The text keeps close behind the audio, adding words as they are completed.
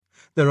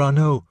There are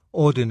no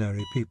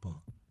ordinary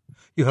people.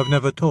 You have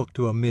never talked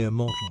to a mere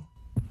mortal.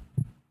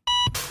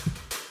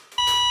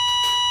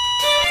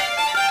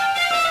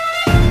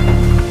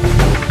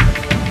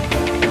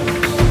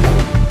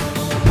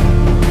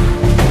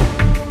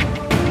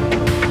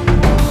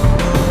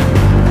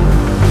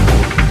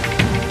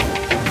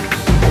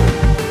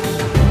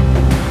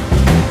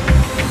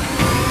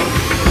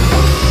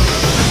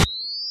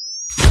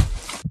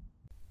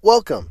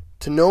 Welcome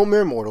to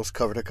No.Mere.Mortal's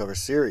cover-to-cover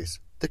series.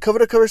 The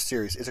cover-to-cover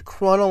series is a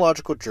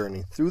chronological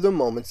journey through the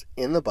moments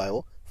in the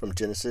Bible, from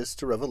Genesis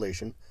to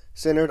Revelation,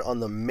 centered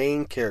on the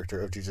main character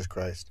of Jesus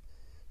Christ.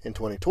 In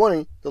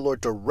 2020, the Lord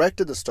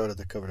directed the start of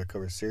the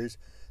cover-to-cover series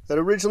that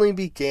originally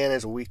began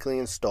as weekly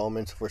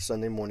installments for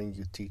Sunday morning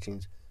youth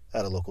teachings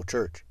at a local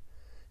church.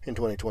 In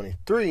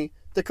 2023,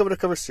 the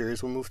cover-to-cover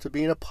series will move to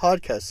being a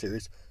podcast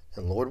series,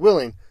 and Lord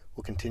willing,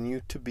 will continue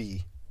to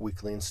be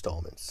weekly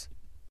installments.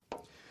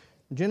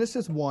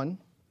 Genesis 1,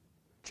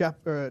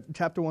 chapter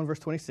 1, verse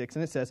 26,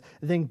 and it says,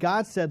 "Then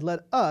God said,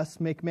 let us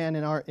make man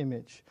in our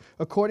image.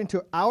 According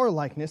to our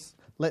likeness,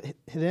 let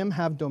them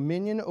have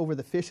dominion over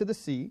the fish of the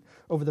sea,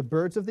 over the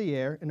birds of the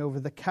air, and over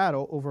the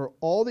cattle, over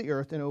all the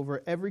earth, and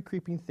over every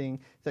creeping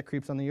thing that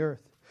creeps on the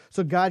earth."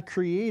 So God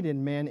created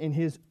man in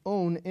his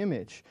own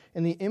image.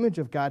 In the image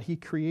of God, he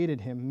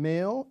created him.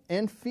 Male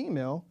and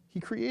female,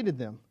 he created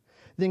them.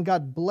 Then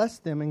God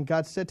blessed them, and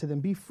God said to them,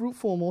 "Be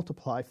fruitful and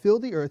multiply, fill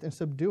the earth and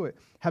subdue it.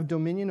 Have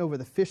dominion over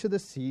the fish of the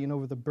sea, and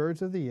over the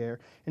birds of the air,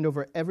 and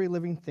over every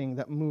living thing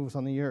that moves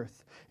on the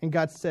earth." And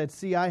God said,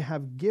 "See, I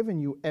have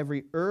given you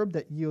every herb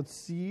that yields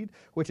seed,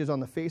 which is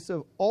on the face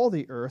of all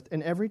the earth,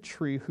 and every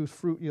tree whose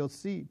fruit yields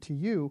seed. To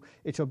you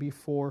it shall be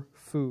for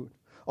food.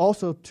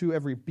 Also to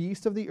every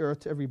beast of the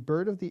earth, to every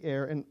bird of the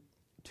air, and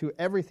to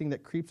everything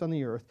that creeps on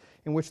the earth,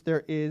 in which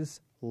there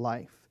is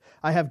life.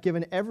 I have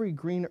given every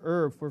green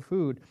herb for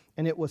food,"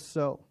 and it was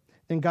so.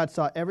 Then God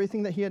saw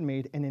everything that he had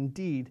made, and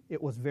indeed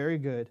it was very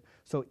good.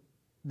 So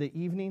the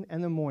evening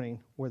and the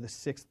morning were the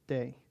sixth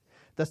day.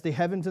 Thus the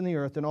heavens and the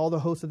earth and all the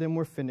hosts of them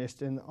were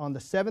finished. And on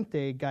the seventh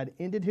day God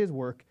ended his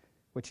work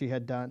which he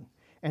had done.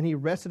 And he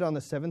rested on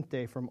the seventh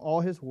day from all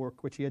his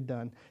work which he had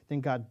done.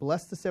 Then God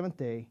blessed the seventh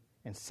day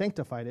and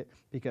sanctified it,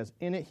 because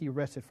in it he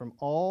rested from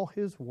all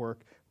his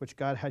work which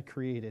God had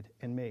created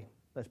and made.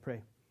 Let's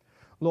pray.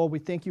 Lord, we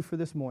thank you for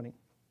this morning.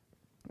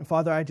 And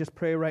Father, I just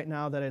pray right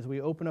now that as we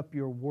open up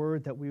your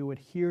word, that we would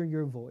hear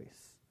your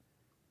voice.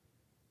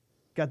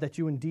 God, that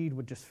you indeed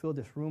would just fill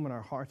this room and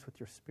our hearts with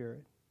your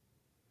spirit.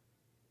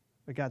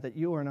 But God, that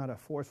you are not a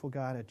forceful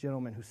God, a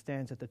gentleman who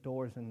stands at the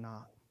doors and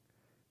knocks.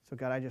 So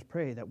God, I just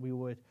pray that we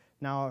would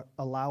now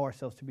allow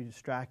ourselves to be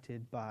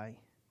distracted by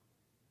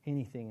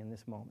anything in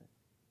this moment.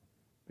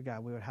 But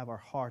God, we would have our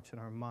hearts and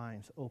our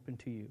minds open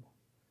to you,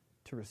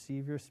 to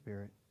receive your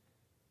spirit,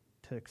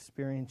 to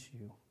experience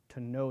you, to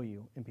know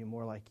you, and be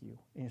more like you.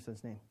 In your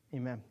son's name,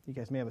 amen. You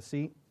guys may have a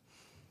seat.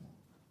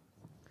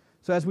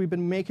 So as we've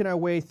been making our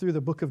way through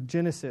the book of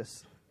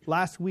Genesis,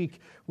 last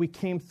week we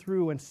came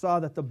through and saw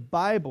that the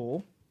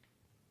Bible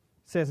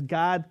says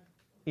God,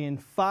 in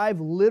 5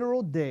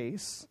 literal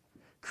days,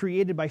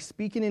 created by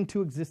speaking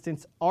into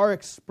existence our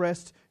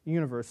expressed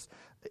universe,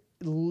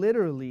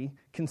 literally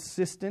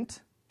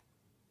consistent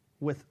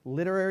with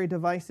literary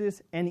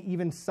devices and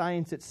even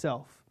science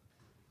itself.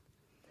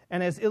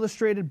 And as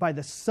illustrated by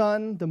the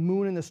sun, the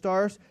moon, and the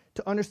stars,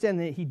 to understand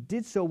that he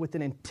did so with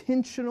an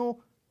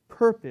intentional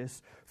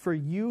purpose for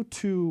you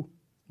to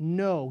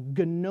know,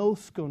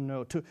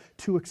 gnosko,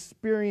 to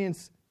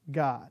experience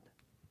God.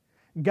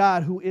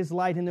 God who is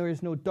light and there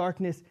is no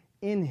darkness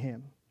in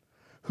him,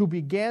 who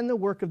began the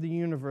work of the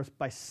universe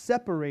by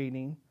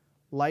separating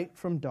light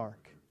from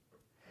dark.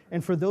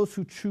 And for those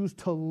who choose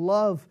to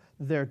love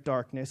their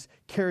darkness,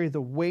 carry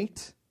the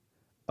weight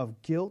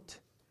of guilt,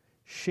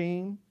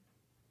 shame,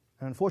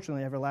 and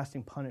unfortunately,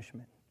 everlasting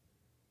punishment.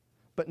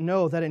 But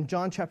know that in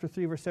John chapter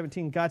 3, verse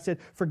 17, God said,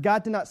 "For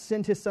God did not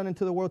send his Son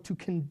into the world to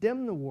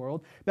condemn the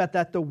world, but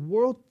that the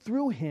world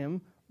through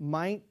him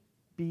might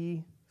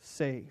be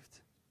saved."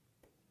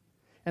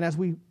 And as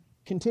we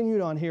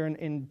continued on here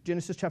in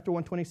Genesis chapter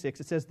 1:26,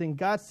 it says, "Then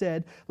God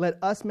said,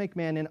 let us make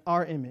man in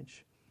our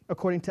image.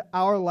 According to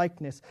our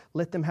likeness,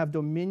 let them have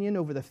dominion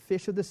over the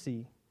fish of the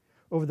sea,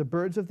 over the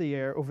birds of the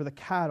air, over the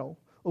cattle,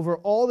 over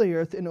all the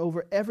earth, and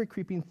over every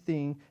creeping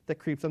thing that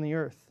creeps on the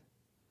earth."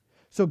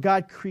 So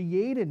God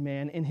created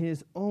man in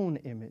his own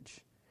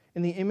image.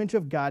 In the image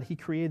of God, he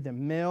created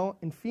them, male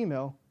and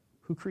female,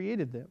 who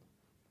created them.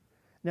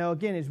 Now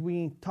again, as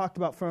we talked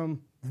about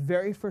from the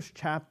very first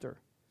chapter,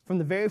 from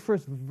the very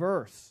first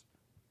verse,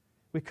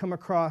 we come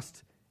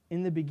across,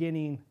 in the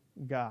beginning,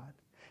 God.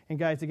 And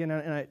guys,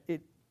 again,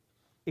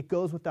 it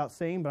goes without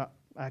saying, but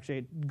actually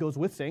it goes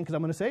with saying, because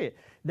I'm going to say it,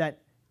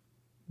 that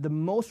the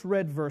most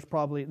read verse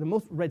probably, the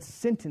most read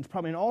sentence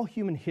probably in all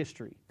human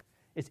history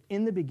is,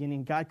 "In the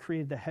beginning, God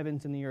created the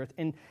heavens and the earth."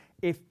 And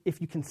if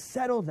you can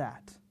settle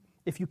that,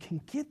 if you can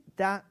get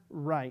that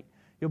right,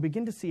 you'll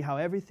begin to see how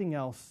everything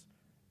else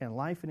in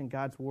life and in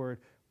God's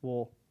word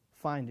will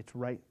find its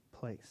right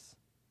place.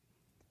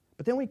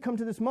 But then we come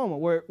to this moment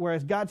where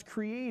as God's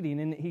creating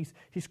and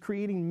he's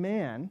creating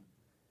man,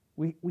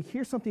 we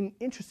hear something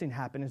interesting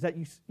happen, is that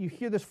you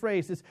hear this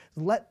phrase, is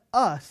let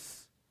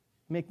us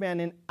make man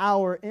in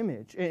our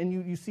image. And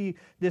you see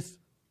this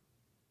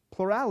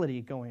plurality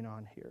going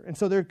on here. And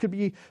so there could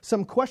be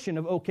some question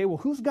of, okay, well,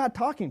 who's God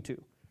talking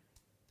to?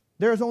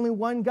 There is only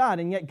one God,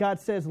 and yet God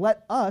says,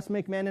 let us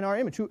make man in our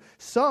image.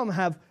 Some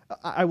have,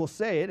 I will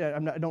say it,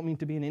 I don't mean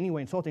to be in any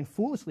way insulting,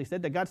 foolishly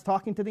said that God's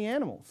talking to the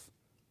animals.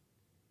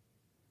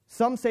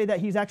 Some say that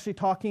he's actually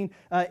talking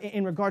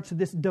in regards to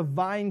this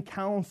divine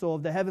council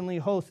of the heavenly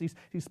hosts, these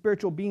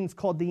spiritual beings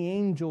called the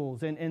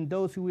angels and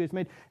those who he has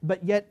made.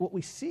 But yet what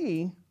we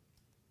see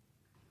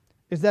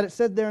is that it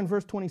said there in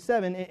verse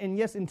 27, and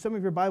yes, in some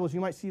of your Bibles you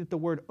might see that the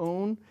word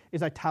own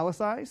is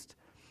italicized.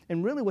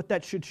 And really what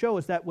that should show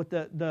is that what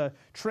the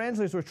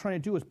translators were trying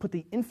to do is put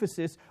the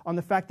emphasis on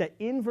the fact that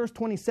in verse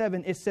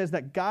 27 it says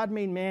that God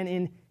made man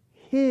in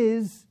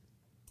his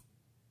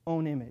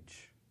own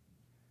image.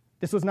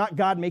 This was not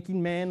God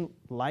making man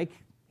like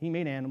he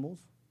made animals.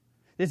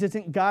 This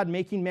isn't God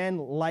making man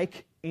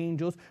like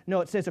angels. No,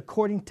 it says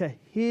according to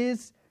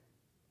his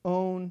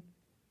own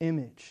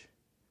image.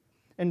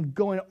 And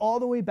going all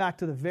the way back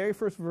to the very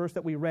first verse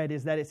that we read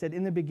is that it said,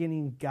 in the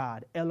beginning,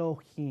 God,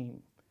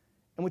 Elohim.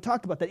 And we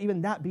talked about that,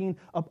 even that being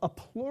a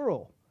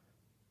plural.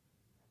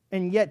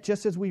 And yet,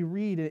 just as we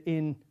read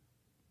in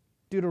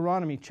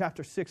Deuteronomy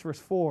chapter 6, verse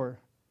 4,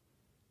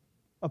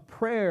 a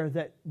prayer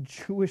that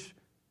Jewish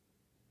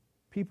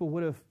people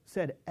would have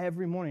said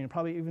every morning, and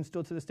probably even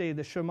still to this day,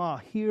 the Shema,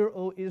 hear,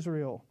 O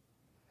Israel,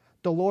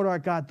 the Lord our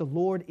God, the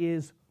Lord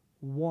is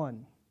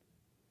one.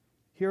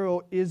 Hear,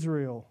 O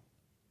Israel,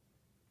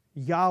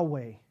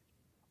 Yahweh,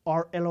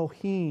 our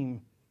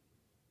Elohim,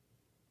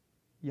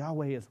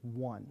 Yahweh is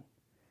one.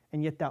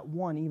 And yet that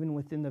one, even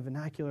within the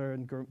vernacular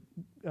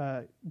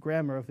and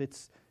grammar of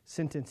its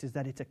sentence, is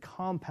that it's a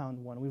compound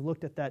one. We've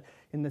looked at that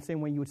in the same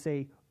way you would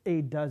say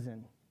a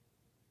dozen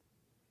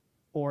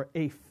or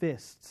a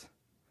fist.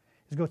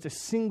 It goes to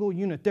single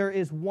unit. There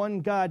is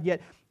one God,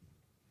 yet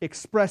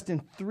expressed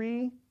in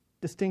three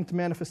distinct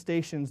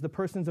manifestations, the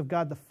persons of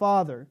God the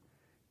Father,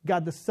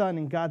 God the Son,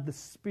 and God the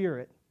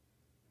Spirit.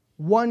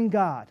 One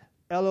God,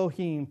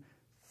 Elohim,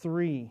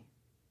 three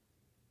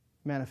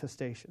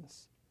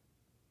manifestations.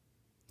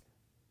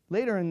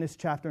 Later in this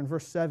chapter, in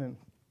verse 7,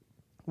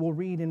 we'll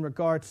read in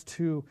regards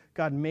to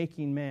God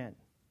making man.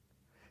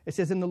 It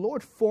says, and the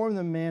Lord formed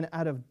the man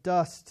out of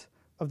dust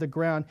of the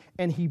ground,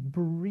 and he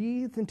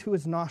breathed into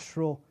his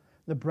nostril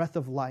the breath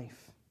of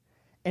life.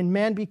 And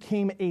man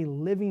became a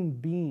living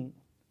being.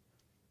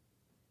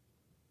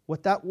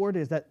 What that word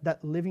is, that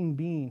living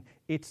being,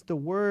 it's the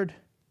word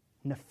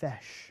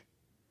nephesh.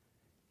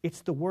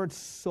 It's the word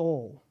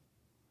soul.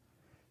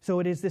 So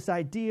it is this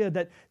idea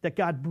that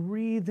God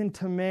breathed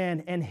into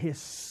man and his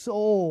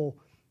soul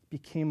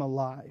became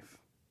alive.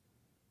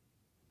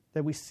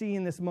 That we see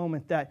in this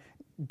moment that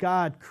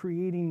God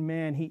creating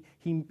man,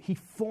 he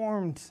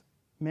formed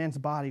man's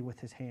body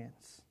with his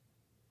hands.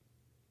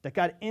 That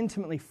God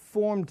intimately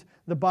formed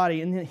the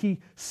body, and then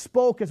he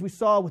spoke, as we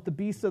saw with the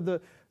beasts of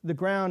the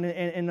ground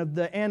and of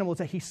the animals,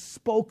 that he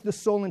spoke the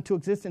soul into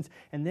existence.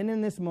 And then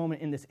in this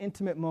moment, in this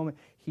intimate moment,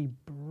 he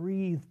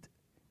breathed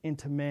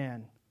into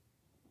man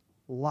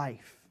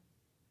life,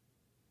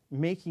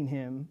 making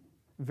him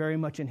very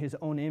much in his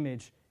own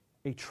image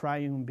a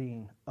triune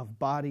being of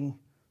body,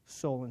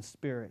 soul, and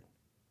spirit,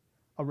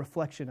 a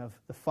reflection of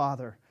the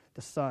Father,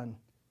 the Son,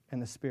 and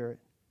the Spirit.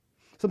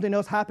 Something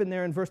else happened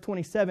there in verse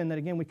 27 that,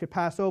 again, we could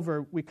pass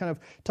over. We kind of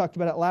talked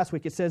about it last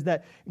week. It says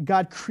that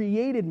God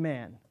created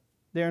man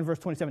there in verse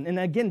 27. And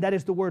again, that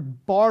is the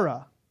word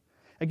bara.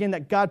 Again,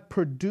 that God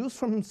produced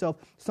from himself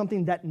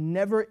something that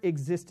never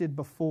existed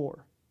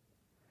before.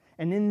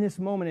 And in this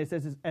moment, it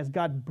says, as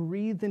God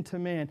breathed into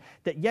man,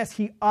 that yes,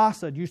 he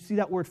asad. You see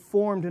that word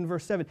formed in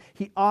verse 7.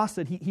 He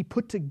asad. He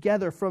put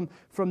together from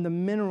the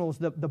minerals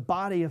the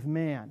body of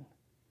man.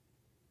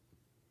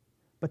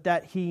 But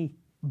that he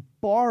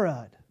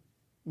barad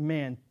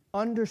man.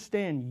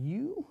 Understand,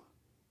 you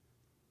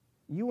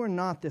are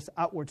not this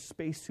outward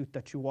spacesuit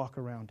that you walk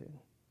around in.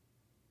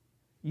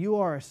 You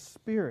are a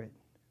spirit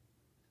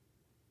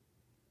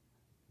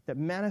that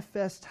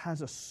manifests,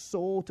 has a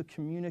soul to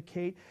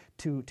communicate,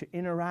 to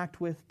interact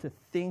with, to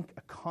think,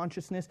 a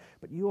consciousness,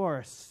 but you are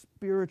a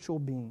spiritual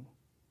being,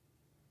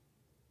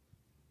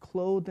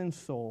 clothed in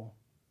soul,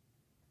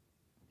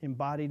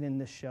 embodied in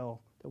this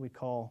shell that we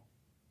call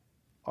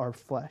our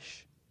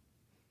flesh.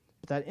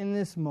 But that in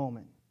this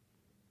moment,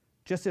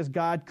 just as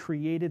God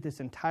created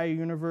this entire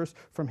universe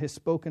from his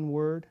spoken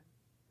word,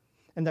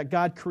 and that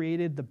God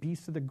created the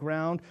beasts of the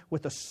ground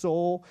with a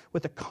soul,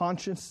 with a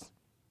conscience,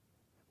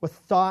 with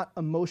thought,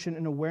 emotion,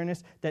 and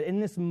awareness, that in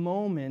this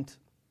moment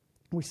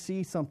we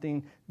see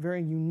something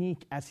very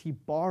unique as he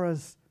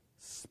borrows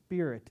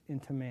spirit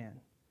into man,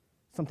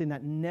 something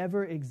that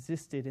never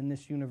existed in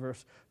this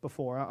universe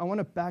before. I want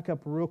to back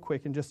up real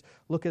quick and just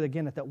look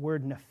again at that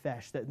word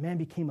nephesh, that man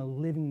became a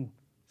living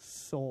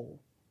soul.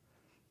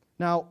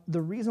 Now, the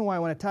reason why I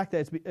want to attack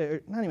that is,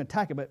 not even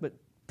attack it, but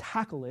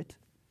tackle it,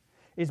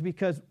 is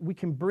because we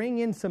can bring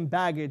in some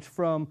baggage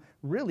from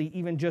really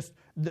even just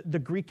the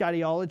Greek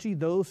ideology,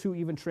 those who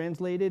even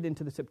translated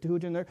into the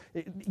Septuagint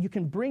there. You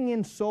can bring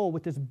in soul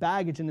with this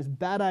baggage and this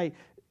bad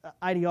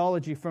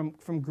ideology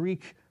from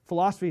Greek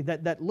philosophy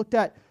that looked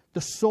at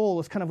the soul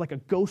as kind of like a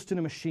ghost in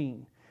a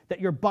machine, that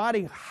your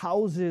body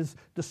houses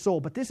the soul.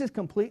 But this is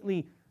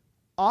completely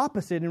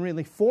opposite and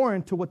really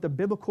foreign to what the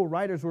biblical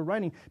writers were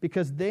writing,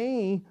 because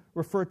they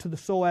refer to the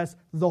soul as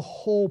the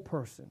whole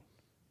person.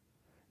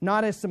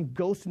 Not as some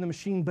ghost in the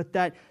machine, but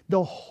that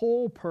the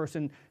whole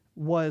person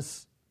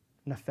was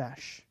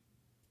nefesh.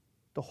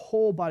 The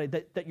whole body,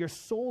 that your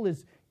soul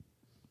is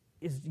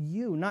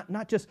you,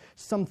 not just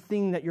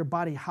something that your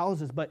body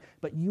houses, but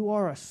you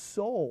are a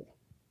soul.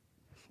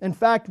 In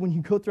fact, when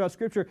you go throughout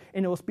Scripture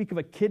and it will speak of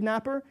a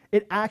kidnapper,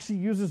 it actually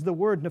uses the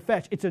word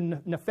nefesh. It's a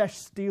nefesh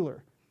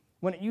stealer.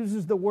 When it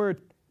uses the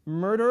word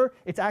murderer,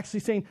 it's actually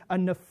saying a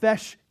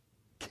nefesh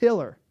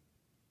killer.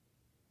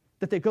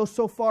 That they go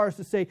so far as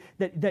to say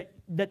that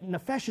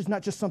nefesh is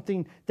not just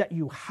something that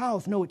you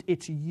house. No,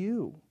 it's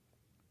you.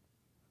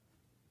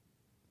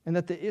 And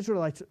that the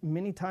Israelites,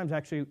 many times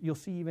actually, you'll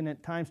see even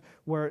at times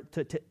where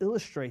to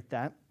illustrate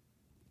that,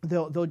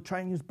 they'll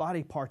try and use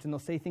body parts, and they'll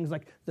say things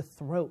like the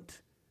throat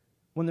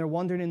when they're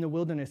wandering in the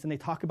wilderness, and they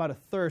talk about a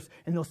thirst,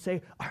 and they'll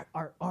say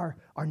our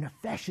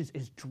nefesh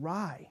is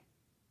dry.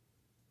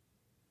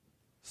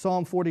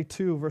 Psalm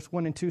 42, verse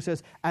 1 and 2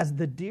 says, as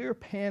the deer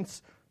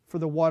pants for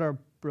the water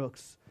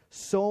brooks,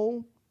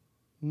 so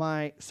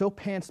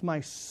pants my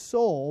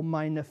soul,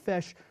 my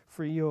nefesh,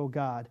 for you, O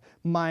God.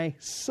 My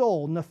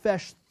soul,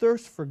 nefesh,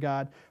 thirsts for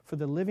God, for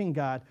the living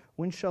God.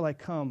 When shall I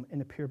come and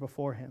appear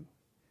before him?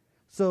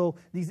 So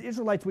these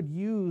Israelites would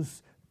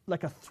use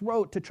like a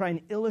throat to try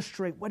and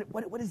illustrate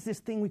what is this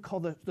thing we call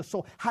the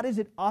soul? How does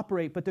it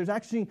operate? But there's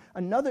actually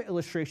another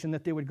illustration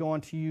that they would go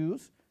on to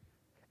use,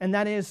 and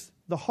that is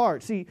the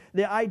heart. See,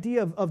 the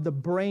idea of the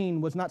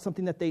brain was not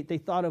something that they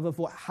thought of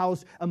what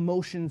housed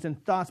emotions and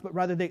thoughts, but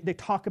rather they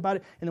talk about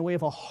it in the way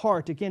of a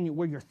heart. Again,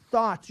 where your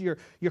thoughts, your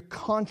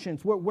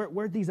conscience,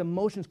 where these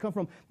emotions come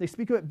from. They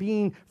speak of it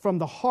being from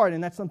the heart,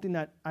 and that's something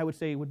that I would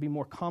say would be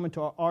more common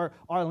to our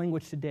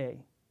language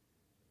today.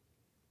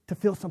 To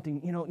feel something,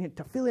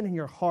 to feel it in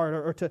your heart,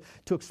 or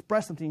to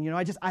express something.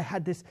 I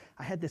had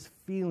this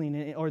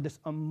feeling or this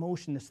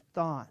emotion, this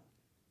thought.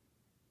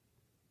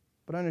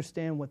 But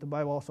understand what the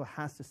Bible also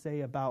has to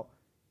say about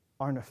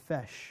our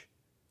nefesh,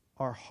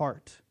 our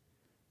heart.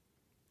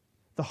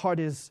 The heart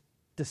is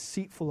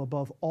deceitful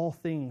above all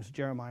things,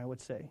 Jeremiah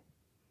would say,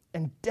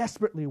 and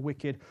desperately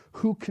wicked.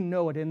 Who can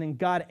know it? And then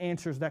God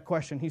answers that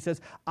question. He says,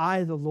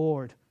 I, the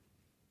Lord,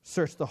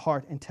 search the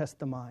heart and test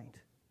the mind.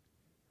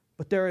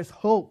 But there is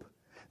hope.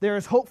 There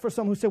is hope for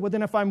some who say, well,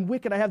 then if I'm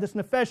wicked, I have this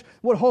nefesh.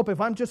 What hope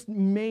if I'm just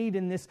made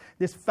in this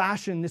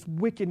fashion, this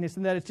wickedness,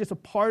 and that it's just a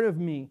part of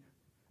me?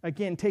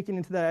 Again, taken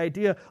into that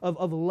idea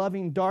of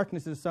loving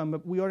darkness as some,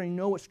 but we already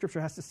know what Scripture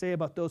has to say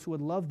about those who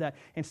would love that.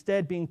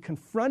 Instead, being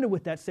confronted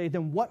with that, say,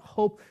 then what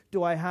hope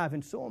do I have?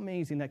 And so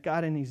amazing that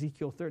God in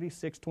Ezekiel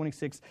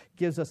 36:26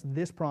 gives us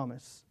this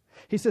promise.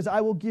 He says,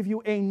 I will give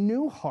you a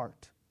new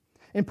heart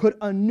and put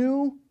a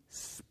new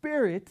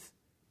spirit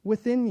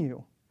within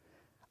you.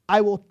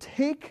 I will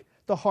take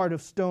the heart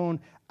of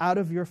stone out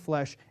of your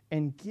flesh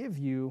and give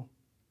you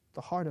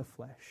the heart of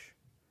flesh.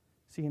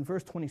 See, in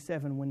verse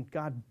 27, when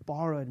God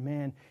borrowed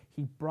man,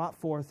 he brought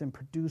forth and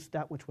produced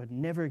that which had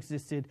never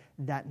existed,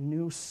 that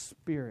new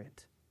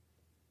spirit,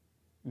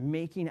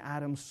 making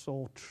Adam's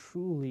soul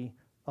truly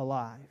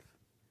alive.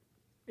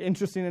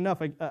 Interesting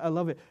enough, I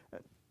love it.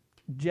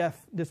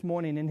 Jeff, this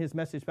morning in his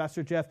message,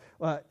 Pastor Jeff,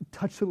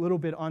 touched a little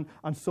bit on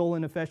soul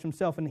and nefesh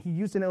himself, and he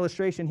used an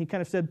illustration. He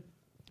kind of said,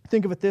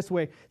 think of it this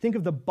way. Think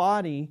of the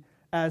body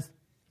as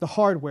the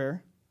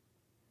hardware,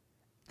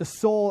 the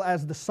soul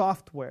as the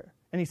software.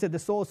 And he said the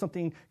soul is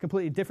something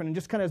completely different. And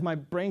just kind of as my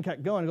brain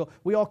kept going, I go,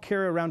 we all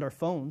carry around our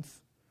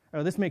phones.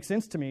 Oh, this makes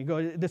sense to me.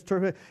 This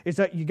is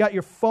that you got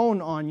your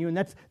phone on you, and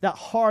that's that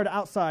hard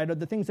outside, or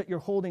the things that you're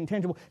holding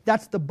tangible.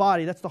 That's the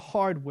body. That's the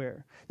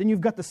hardware. Then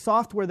you've got the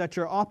software that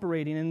you're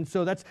operating, and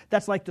so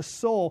that's like the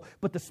soul.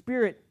 But the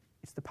spirit,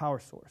 it's the power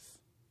source.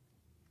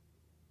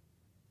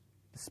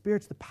 The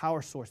Spirit's the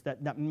power source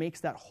that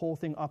makes that whole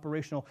thing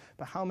operational.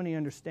 But how many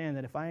understand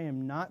that if I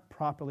am not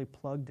properly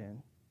plugged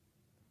in,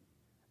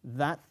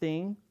 that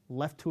thing,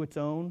 left to its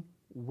own,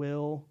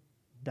 will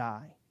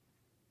die?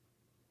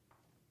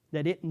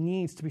 That it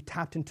needs to be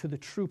tapped into the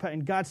true power.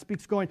 And God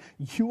speaks going,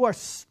 you are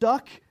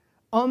stuck,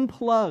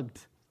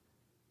 unplugged.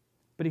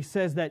 But he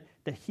says that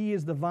he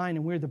is the vine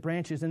and we're the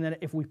branches, and that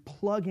if we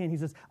plug in, he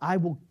says, I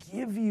will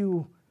give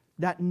you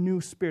that new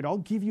spirit. I'll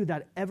give you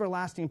that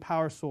everlasting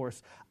power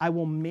source. I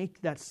will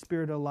make that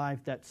spirit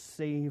alive that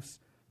saves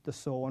the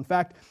soul. In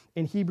fact,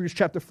 in Hebrews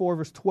chapter 4,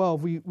 verse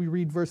 12, we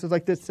read verses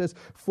like this. It says,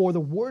 for the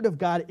word of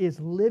God is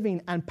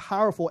living and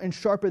powerful and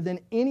sharper than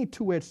any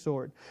two-edged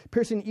sword,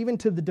 piercing even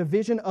to the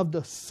division of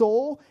the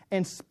soul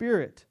and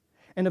spirit,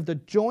 and of the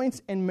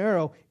joints and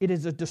marrow. It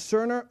is a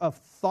discerner of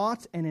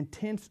thoughts and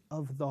intents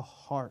of the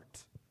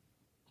heart.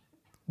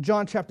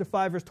 John chapter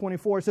 5, verse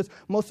 24, it says,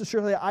 most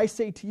assuredly I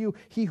say to you,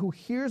 he who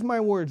hears my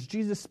words,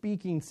 Jesus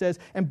speaking, says,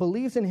 and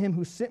believes in him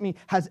who sent me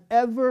has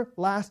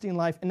everlasting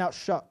life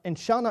and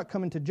shall not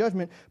come into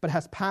judgment, but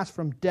has passed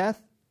from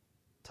death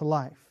to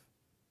life.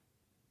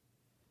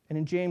 And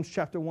in James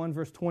chapter 1,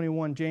 verse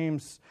 21,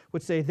 James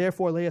would say,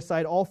 therefore lay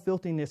aside all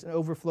filthiness and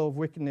overflow of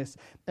wickedness,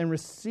 and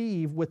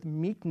receive with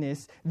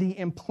meekness the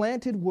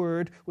implanted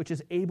word which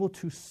is able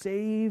to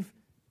save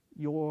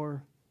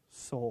your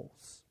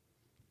souls.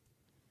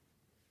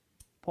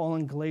 Paul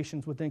in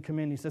Galatians would then come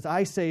in. He says,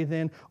 I say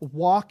then,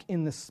 walk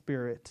in the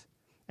Spirit,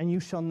 and you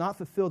shall not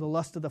fulfill the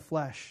lust of the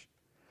flesh.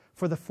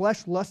 For the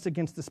flesh lusts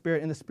against the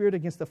Spirit, and the Spirit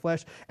against the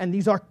flesh, and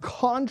these are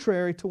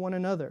contrary to one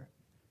another,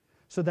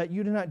 so that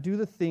you do not do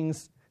the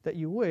things that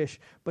you wish.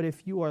 But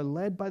if you are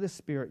led by the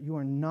Spirit, you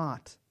are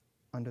not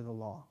under the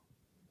law.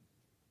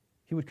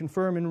 He would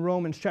confirm in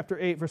Romans chapter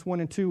 8, verse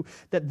 1 and 2,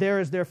 that there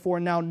is therefore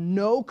now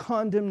no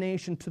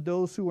condemnation to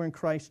those who are in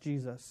Christ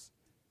Jesus.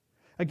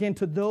 Again,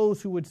 to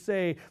those who would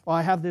say, oh,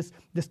 I have this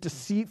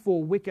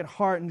deceitful, wicked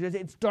heart, and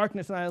it's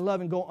darkness and I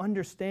love, and go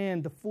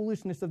understand the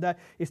foolishness of that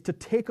is to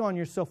take on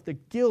yourself the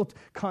guilt,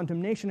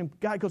 condemnation. And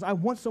God goes, I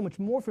want so much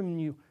more from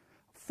you,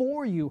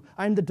 for you.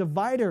 I'm the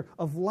divider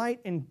of light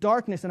and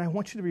darkness, and I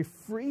want you to be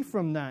free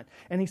from that.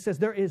 And he says,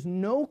 there is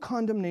no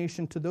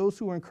condemnation to those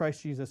who are in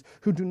Christ Jesus,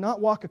 who do not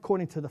walk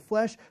according to the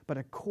flesh, but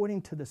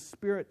according to the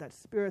Spirit, that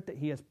Spirit that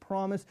he has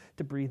promised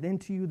to breathe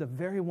into you, the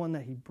very one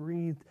that he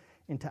breathed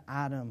into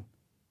Adam,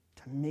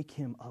 to make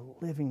him a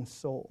living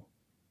soul.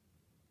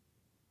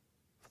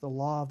 For the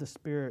law of the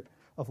Spirit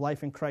of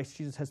life in Christ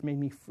Jesus has made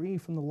me free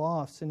from the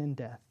law of sin and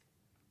death.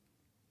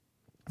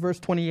 Verse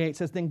 28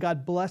 says, then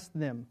God blessed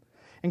them,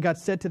 and God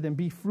said to them,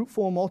 be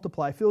fruitful and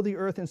multiply, fill the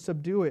earth and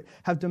subdue it,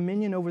 have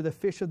dominion over the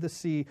fish of the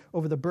sea,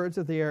 over the birds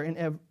of the air,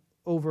 and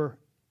over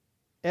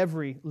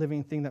every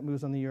living thing that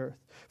moves on the earth.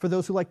 For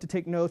those who like to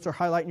take notes or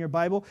highlight in your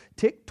Bible,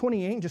 take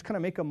 28 and just kind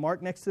of make a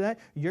mark next to that.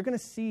 You're going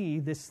to see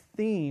this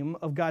theme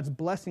of God's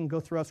blessing go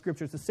throughout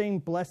Scripture. It's the same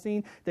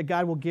blessing that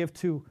God will give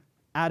to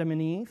Adam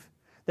and Eve,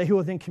 that he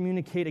will then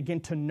communicate again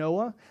to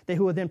Noah, that he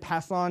will then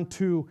pass on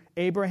to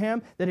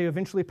Abraham, that he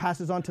eventually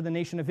passes on to the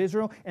nation of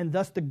Israel, and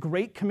thus the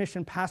Great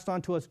Commission passed on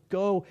to us,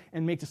 go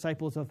and make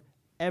disciples of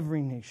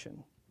every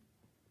nation.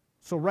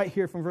 So right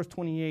here from verse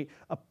 28,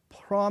 a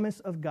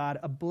promise of God,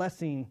 a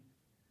blessing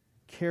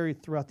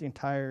carried throughout the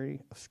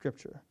entirety of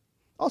Scripture.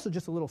 Also,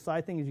 just a little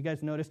side thing, as you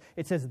guys notice,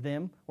 it says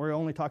them. We're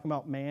only talking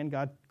about man,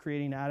 God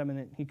creating Adam, and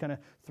then he kind of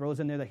throws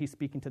in there that he's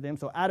speaking to them.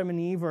 So Adam and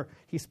Eve,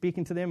 he's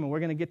speaking to them, and we're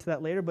going to get to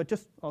that later, but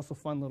just also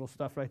fun little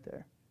stuff right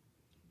there.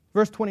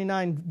 Verse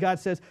 29, God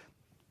says,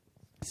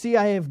 see,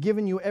 I have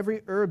given you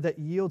every herb that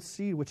yields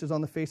seed, which is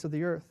on the face of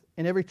the earth,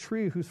 and every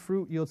tree whose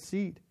fruit yields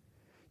seed.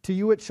 To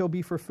you it shall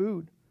be for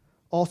food.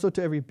 Also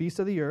to every beast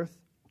of the earth,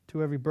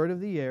 to every bird of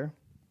the air,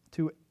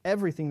 to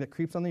everything that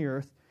creeps on the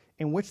earth,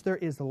 in which there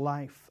is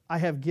life. I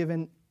have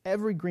given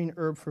every green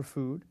herb for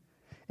food.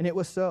 And it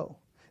was so.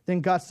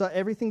 Then God saw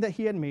everything that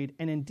he had made,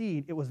 and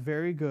indeed it was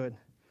very good.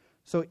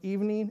 So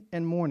evening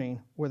and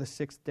morning were the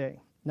sixth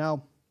day.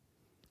 Now,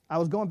 I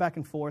was going back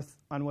and forth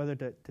on whether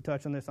to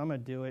touch on this. I'm going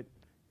to do it.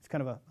 It's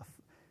kind of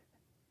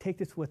take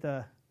this with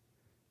the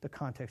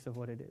context of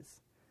what it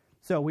is.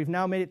 So we've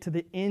now made it to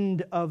the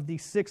end of the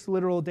 6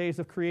 literal days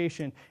of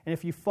creation. And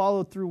if you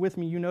followed through with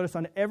me, you notice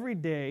on every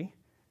day,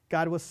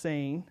 God was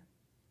saying,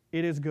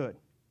 it is good.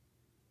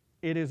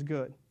 It is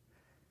good.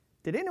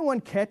 Did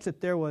anyone catch that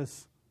there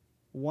was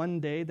one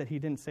day that he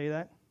didn't say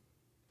that?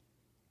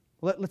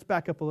 Let's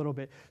back up a little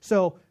bit.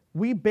 So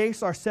we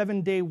base our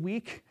 7-day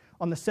week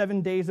on the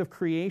 7 days of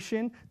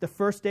creation, the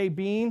first day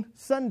being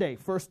Sunday,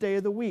 first day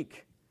of the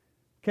week.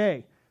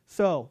 Okay,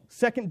 so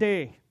second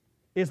day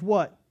is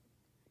what?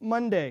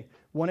 Monday.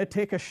 Want to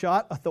take a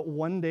shot at the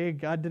one day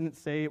God didn't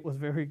say it was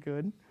very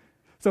good?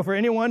 So for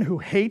anyone who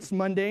hates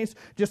Mondays,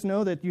 just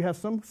know that you have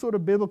some sort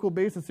of biblical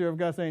basis here of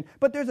God saying,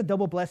 but there's a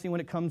double blessing when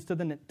it comes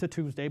to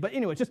Tuesday. But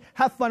anyway, just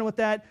have fun with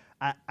that.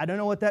 I don't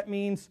know what that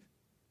means,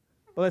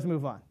 but let's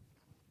move on.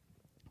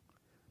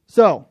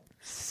 So,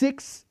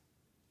 6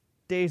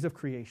 days of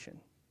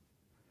creation.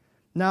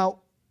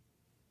 Now,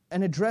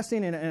 and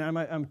addressing, and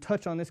I'm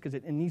touch on this because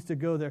it needs to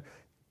go there,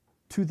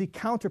 to the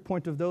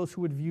counterpoint of those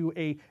who would view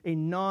a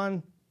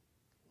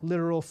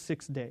non-literal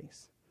 6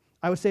 days.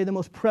 I would say the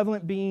most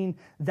prevalent being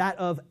that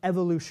of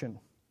evolution.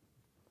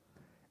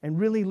 And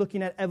really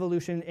looking at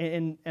evolution,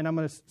 and I'm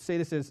going to say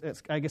this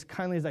as I guess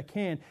kindly as I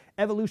can,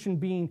 evolution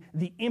being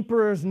the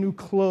emperor's new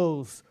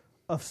clothes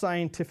of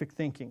scientific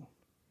thinking.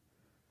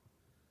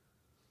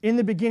 In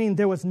the beginning,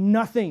 there was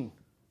nothing,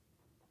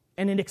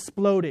 and it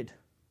exploded.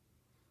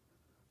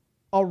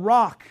 A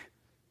rock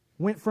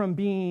went from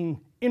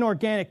being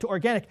inorganic to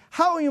organic.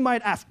 How, you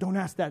might ask? Don't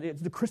ask that.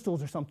 It's the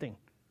crystals or something.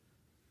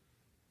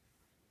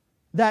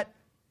 That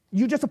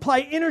you just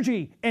apply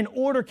energy and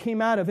order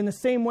came out of, in the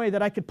same way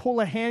that I could pull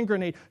a hand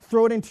grenade,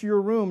 throw it into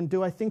your room, and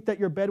do I think that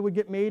your bed would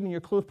get made and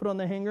your clothes put on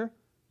the hanger?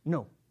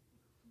 No.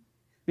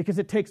 Because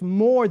it takes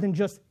more than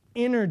just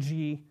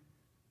energy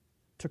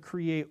to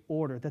create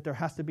order, that there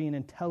has to be an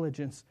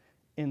intelligence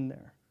in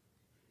there.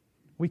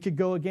 We could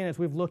go again as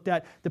we've looked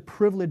at the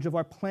privilege of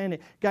our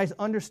planet. Guys,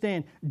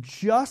 understand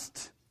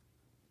just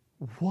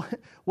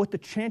what the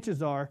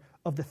chances are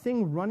of the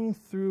thing running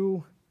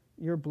through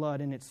your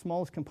blood in its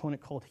smallest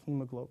component called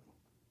hemoglobin.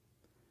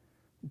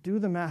 Do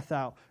the math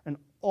out, and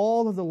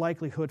all of the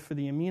likelihood for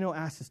the amino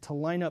acids to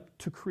line up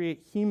to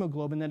create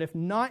hemoglobin, that if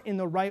not in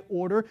the right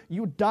order,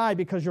 you die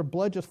because your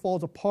blood just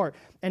falls apart.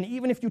 And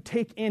even if you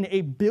take in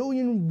a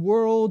billion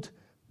world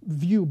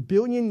view,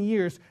 billion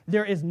years,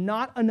 there is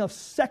not enough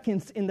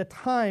seconds in the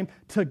time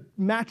to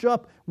match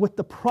up with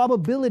the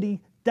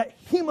probability that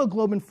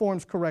hemoglobin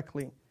forms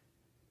correctly.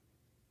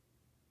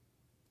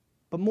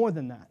 But more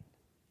than that,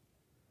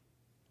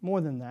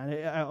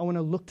 I want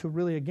to look to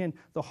really, again,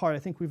 the heart. I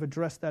think we've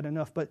addressed that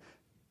enough, but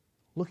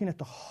looking at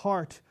the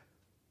heart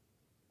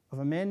of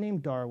a man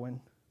named Darwin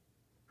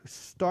who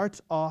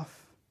starts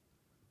off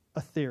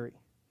a theory.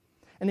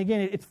 And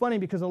again, it's funny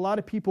because a lot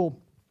of people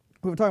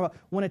we were talking about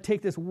want to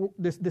take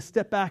this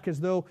step back as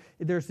though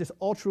there's this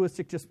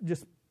altruistic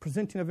just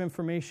presenting of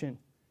information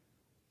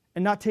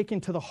and not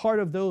taking to the heart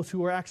of those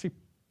who are actually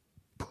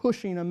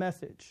pushing a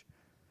message.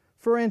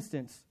 For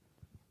instance,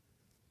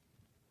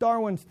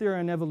 Darwin's Theory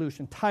on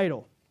Evolution,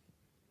 title,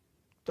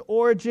 The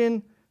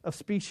Origin of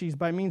Species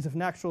by Means of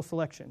Natural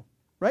Selection.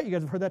 Right? You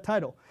guys have heard that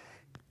title.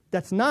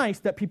 That's nice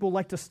that people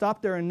like to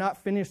stop there and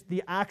not finish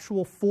the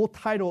actual full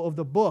title of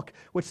the book,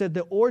 which said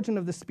the origin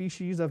of the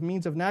species of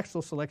means of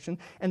natural selection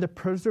and the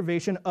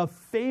preservation of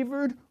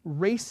favored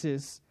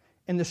races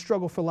in the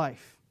struggle for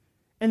life.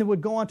 And it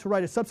would go on to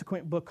write a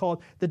subsequent book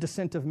called The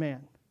Descent of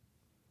Man.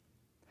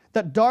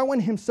 That Darwin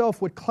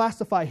himself would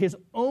classify his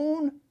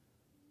own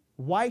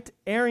white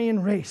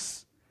Aryan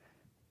race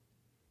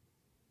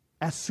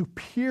as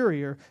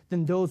superior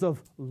than those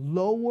of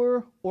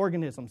lower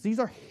organisms. These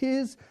are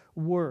his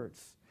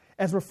words,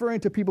 as referring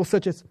to people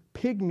such as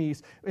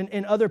pygmies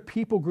and other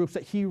people groups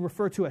that he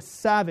referred to as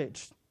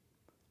savage,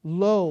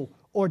 low,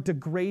 or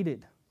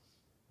degraded.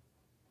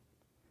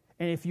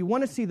 And if you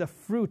want to see the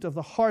fruit of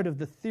the heart of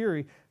the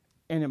theory,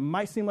 and it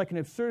might seem like an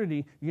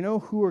absurdity, you know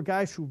who are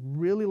guys who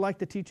really like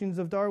the teachings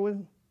of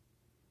Darwin?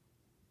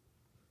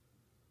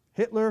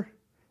 Hitler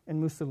and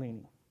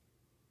Mussolini.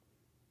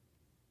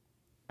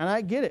 And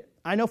I get it.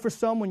 I know for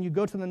some, when you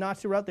go to the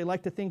Nazi route, they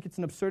like to think it's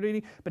an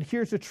absurdity. But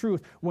here's the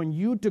truth. When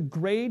you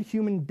degrade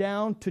human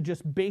down to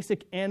just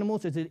basic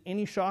animals, is it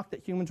any shock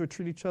that humans would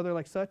treat each other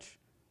like such?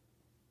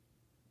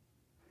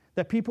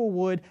 That people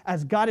would,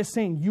 as God is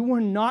saying, you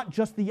are not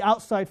just the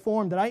outside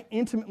form, that I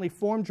intimately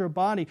formed your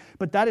body,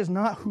 but that is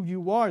not who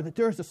you are, that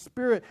there is a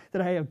spirit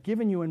that I have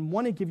given you and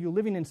want to give you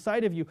living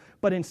inside of you.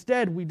 But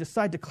instead, we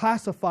decide to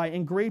classify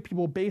and grade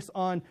people based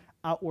on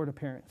outward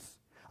appearance.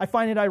 I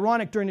find it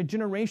ironic during a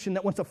generation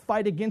that wants to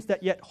fight against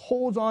that, yet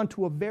holds on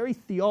to a very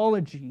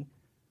theology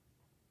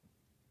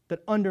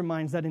that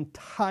undermines that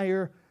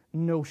entire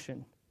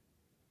notion.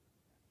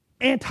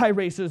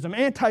 Anti-racism,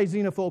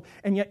 anti-xenophobe,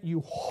 and yet you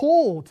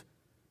hold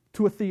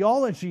to a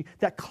theology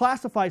that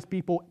classifies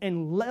people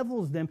and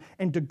levels them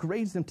and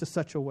degrades them to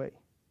such a way.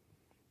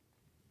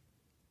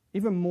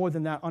 Even more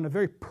than that, on a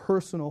very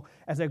personal,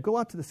 as I go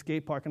out to the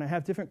skate park and I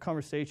have different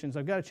conversations,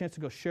 I've got a chance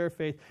to go share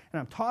faith, and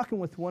I'm talking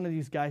with one of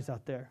these guys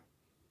out there,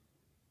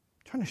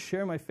 trying to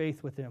share my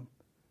faith with him.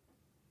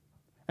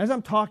 As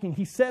I'm talking,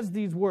 he says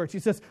these words. He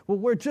says, well,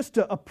 we're just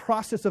a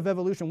process of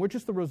evolution. We're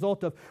just the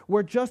result of,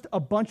 we're just a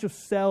bunch of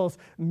cells,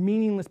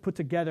 meaningless, put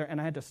together. And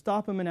I had to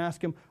stop him and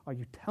ask him, are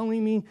you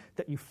telling me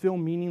that you feel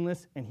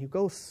meaningless? And he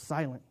goes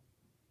silent.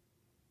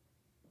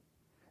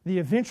 The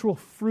eventual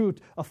fruit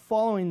of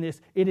following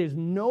this, it is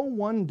no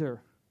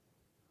wonder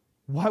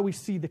why we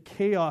see the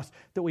chaos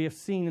that we have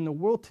seen in the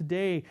world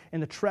today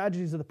and the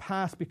tragedies of the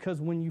past, because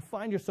when you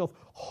find yourself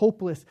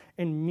hopeless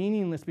and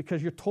meaningless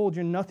because you're told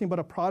you're nothing but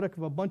a product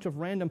of a bunch of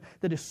random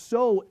that is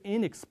so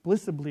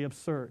inexplicably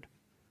absurd,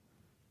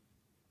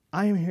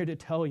 I am here to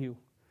tell you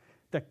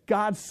that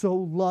God so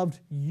loved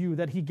you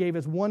that he gave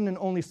his one and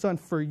only Son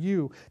for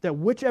you, that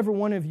whichever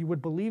one of you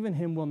would believe in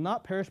him will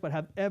not perish but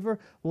have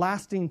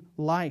everlasting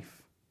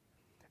life.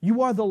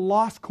 You are the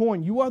lost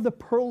coin. You are the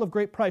pearl of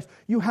great price.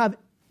 You have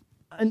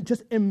and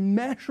just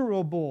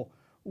immeasurable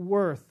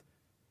worth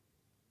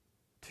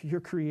to your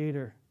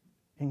Creator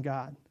and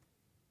God.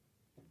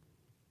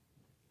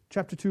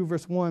 Chapter 2,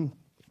 verse 1,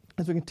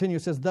 as we continue,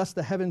 it says, thus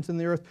the heavens and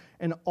the earth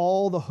and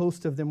all the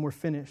host of them were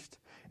finished.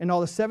 And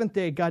on the seventh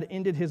day God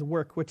ended his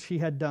work which he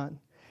had done,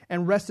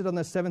 and rested on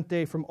the seventh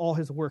day from all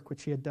his work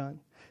which he had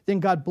done. Then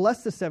God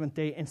blessed the seventh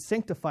day and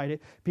sanctified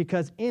it,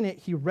 because in it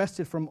he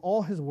rested from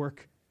all his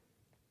work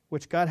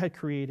which God had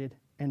created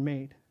and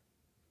made.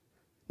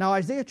 Now,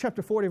 Isaiah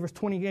chapter 40, verse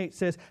 28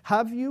 says,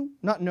 have you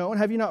not known,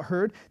 have you not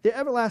heard? The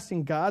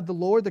everlasting God, the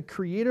Lord, the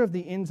creator of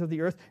the ends of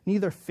the earth,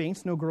 neither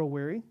faints nor grow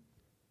weary.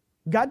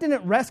 God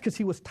didn't rest because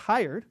he was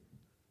tired.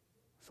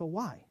 So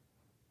why?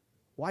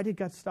 Why did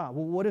God stop?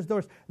 Well, what is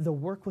those? The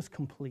work was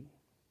complete.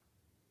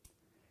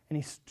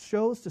 And he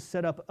chose to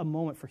set up a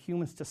moment for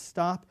humans to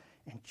stop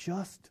and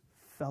just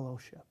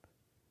fellowship.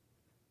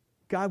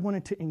 God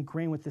wanted to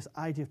ingrain with this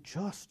idea of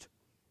just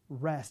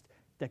rest,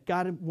 that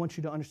God wants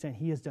you to understand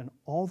he has done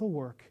all the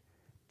work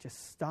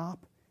Just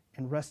stop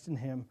and rest in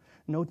him.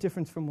 No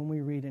difference from when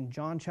we read in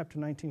John chapter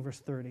 19, verse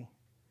 30.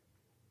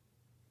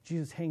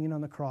 Jesus hanging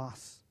on the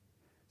cross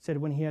said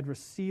when he had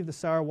received the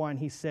sour wine,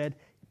 he said,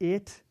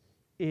 "It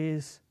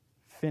is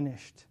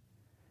finished."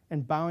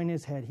 And bowing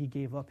his head, he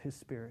gave up his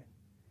spirit.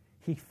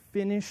 He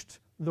finished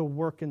the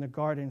work in the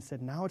garden and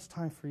said, now it's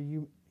time for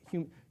you,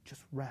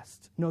 just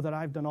rest. Know that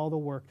I've done all the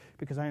work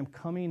because I am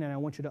coming, and I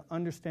want you to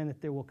understand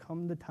that there will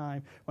come the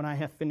time when I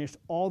have finished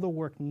all the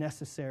work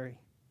necessary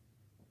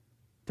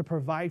to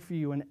provide for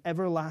you an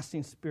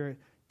everlasting spirit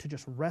to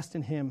just rest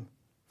in him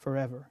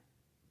forever.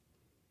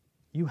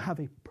 You have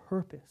a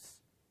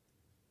purpose.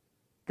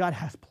 God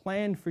has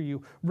planned for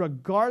you,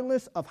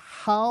 regardless of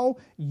how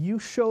you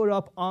showed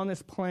up on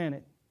this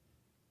planet.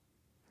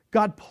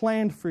 God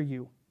planned for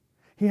you.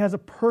 He has a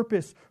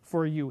purpose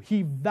for you.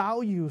 He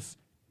values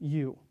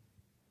you.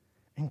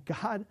 And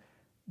God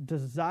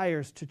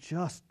desires to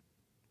just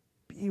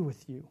be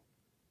with you.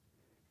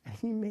 And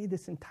he made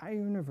this entire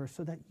universe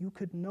so that you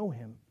could know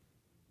him.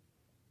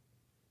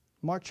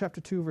 Mark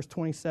chapter 2, verse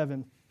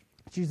 27,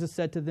 Jesus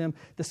said to them,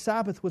 the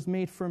Sabbath was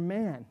made for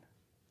man,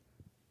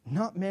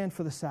 not man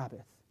for the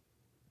Sabbath.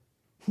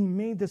 He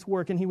made this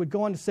work, and he would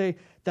go on to say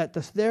that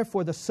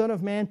therefore the Son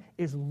of Man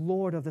is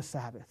Lord of the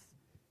Sabbath.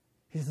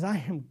 He says,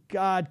 I am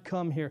God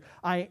come here.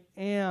 I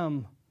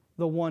am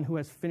the one who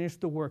has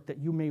finished the work that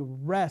you may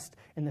rest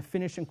in the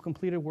finished and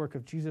completed work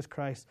of Jesus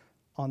Christ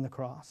on the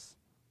cross.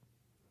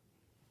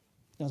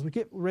 Now, as we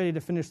get ready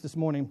to finish this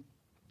morning,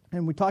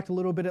 and we talked a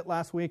little bit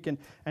last week, and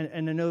I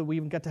know that we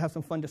even got to have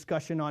some fun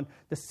discussion on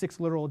the 6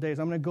 literal days.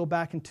 I'm going to go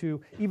back into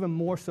even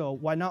more so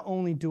why not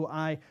only do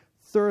I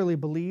thoroughly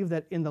believe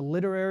that in the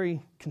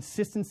literary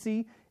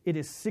consistency, it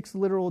is 6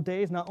 literal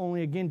days. Not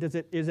only, again,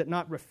 is it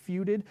not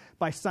refuted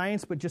by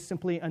science, but just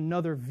simply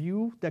another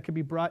view that could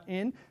be brought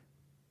in.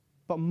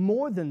 But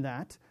more than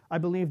that, I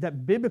believe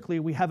that biblically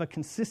we have a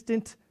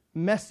consistent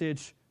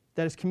message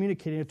that is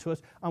communicated to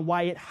us on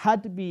why it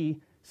had to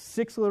be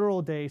 6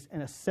 literal days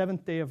and a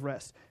 7th day of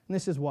rest. And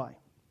this is why.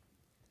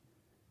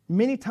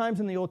 Many times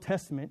in the Old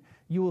Testament,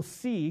 you will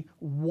see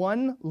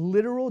one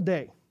literal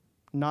day,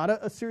 not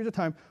a series of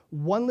time,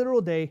 one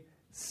literal day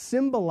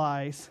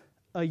symbolize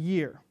a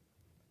year.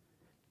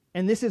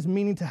 And this is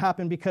meaning to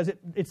happen because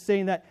it's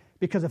saying that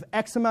because of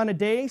X amount of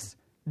days,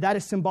 that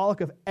is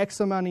symbolic of X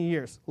amount of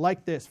years.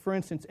 Like this, for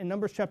instance, in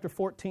Numbers chapter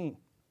 14,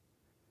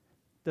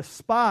 the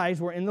spies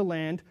were in the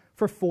land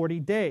for 40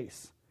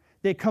 days.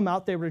 They come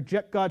out, they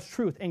reject God's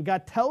truth, and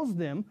God tells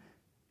them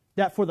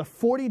that for the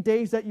 40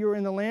 days that you're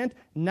in the land,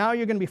 now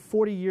you're going to be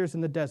 40 years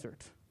in the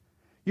desert.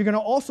 You're going to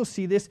also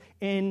see this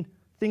in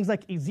things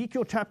like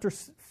Ezekiel chapter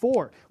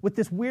 4, with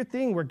this weird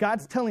thing where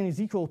God's telling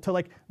Ezekiel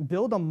to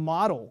build a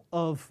model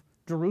of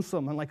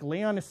Jerusalem and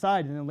lay on his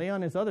side and then lay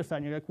on his other side.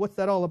 And you're like, what's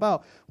that all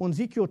about? Well, in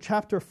Ezekiel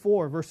chapter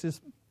 4,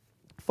 verses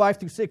 5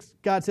 through 6,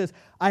 God says,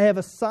 I have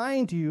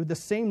assigned you the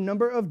same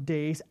number of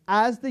days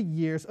as the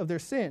years of their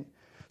sin.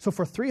 So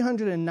for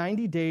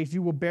 390 days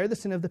you will bear the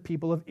sin of the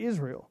people of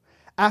Israel.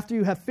 After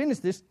you have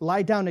finished this,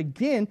 lie down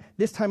again,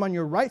 this time on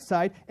your right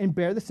side, and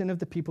bear the sin of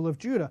the people of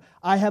Judah.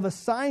 I have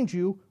assigned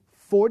you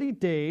 40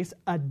 days,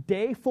 a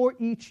day for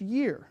each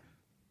year.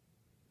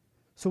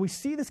 So we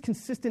see this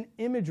consistent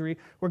imagery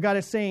where God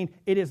is saying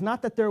it is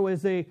not that there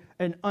was an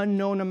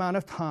unknown amount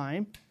of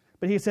time,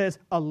 but he says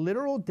a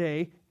literal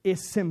day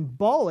is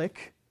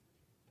symbolic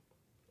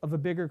of a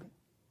bigger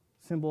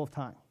symbol of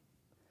time.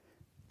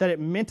 That it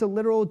meant a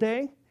literal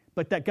day,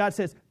 but that God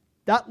says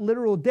that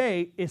literal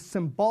day is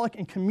symbolic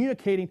and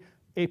communicating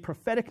a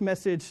prophetic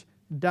message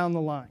down the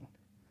line.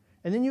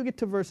 And then you get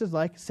to verses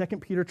like 2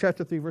 Peter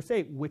chapter 3, verse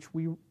 8, which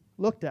we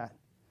looked at,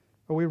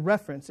 or we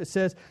reference. It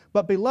says,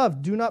 but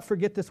beloved, do not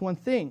forget this one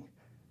thing,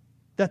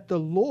 that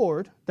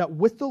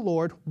with the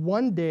Lord,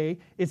 one day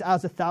is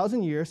as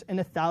 1,000 years, and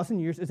 1,000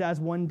 years is as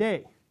one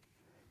day.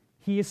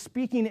 He is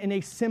speaking in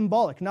a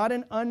symbolic, not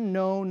an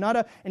unknown,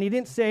 and he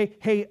didn't say,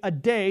 hey, a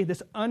day,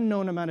 this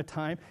unknown amount of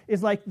time,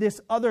 is like this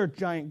other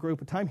giant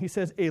group of time. He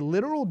says a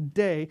literal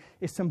day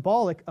is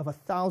symbolic of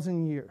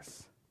 1,000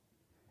 years.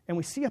 And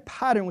we see a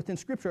pattern within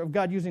Scripture of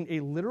God using a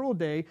literal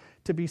day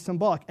to be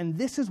symbolic. And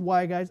this is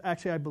why, guys,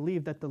 actually I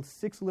believe that the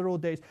 6 literal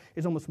days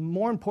is almost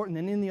more important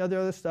than any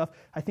other stuff.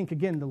 I think,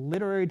 again, the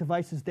literary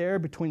devices there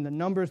between the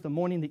numbers, the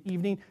morning, the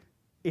evening,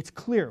 it's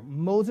clear.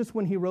 Moses,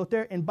 when he wrote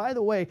there, and by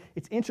the way,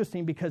 it's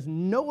interesting because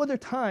no other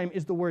time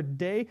is the word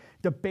day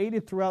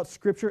debated throughout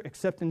Scripture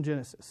except in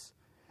Genesis.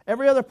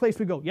 Every other place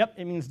we go, yep,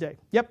 it means day.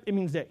 Yep, it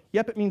means day.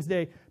 Yep, it means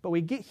day. But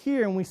we get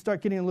here and we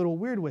start getting a little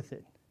weird with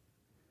it.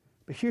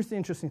 But here's the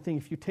interesting thing.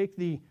 If you take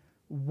the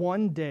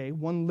one day,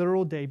 one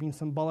literal day being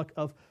symbolic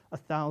of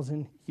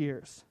 1,000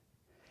 years,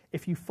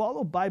 if you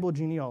follow Bible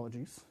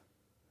genealogies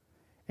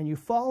and you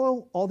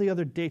follow all the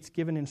other dates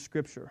given in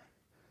Scripture,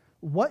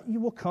 what you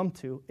will come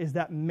to is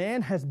that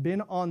man has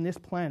been on this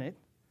planet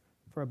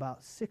for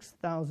about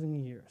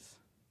 6,000 years.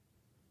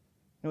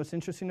 You know what's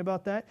interesting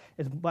about that?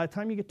 Is by the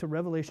time you get to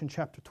Revelation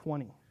chapter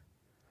 20,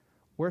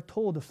 we're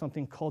told of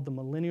something called the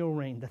millennial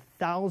reign, the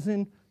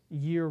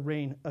 1,000-year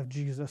reign of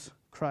Jesus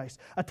Christ.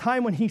 A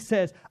time when he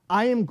says,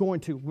 I am going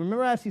to.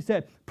 Remember as he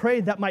said,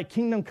 pray that my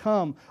kingdom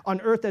come on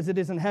earth as it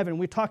is in heaven.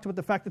 We talked about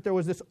the fact that there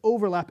was this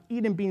overlap,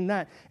 Eden being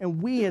that.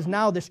 And we as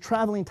now this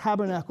traveling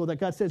tabernacle that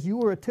God says,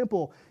 you are a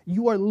temple.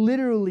 You are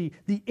literally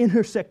the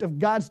intersect of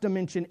God's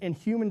dimension and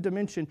human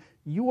dimension.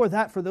 You are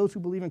that for those who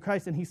believe in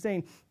Christ. And he's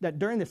saying that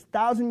during this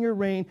 1,000-year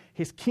reign,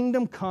 his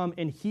kingdom come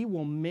and he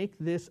will make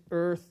this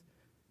earth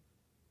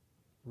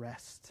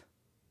rest.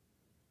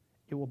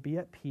 It will be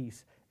at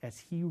peace as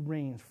he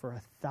reigns for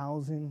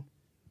 1,000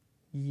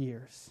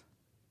 years.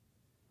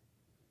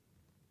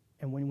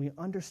 And when we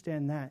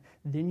understand that,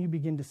 then you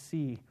begin to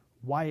see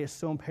why it's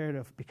so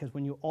imperative. Because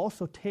when you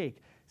also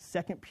take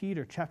 2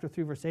 Peter chapter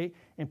 3, verse 8,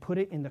 and put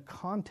it in the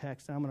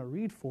context, and I'm going to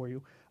read for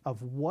you,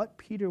 of what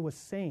Peter was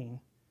saying,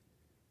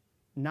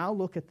 now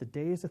look at the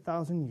days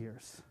 1,000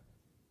 years.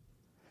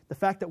 The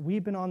fact that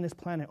we've been on this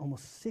planet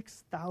almost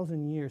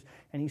 6,000 years,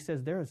 and he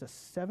says there is a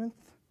 7th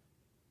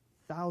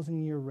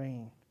 1,000-year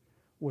reign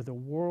where the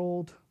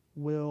world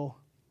will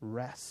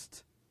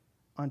rest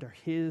under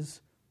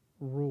his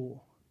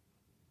rule.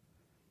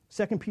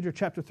 2 Peter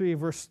chapter 3,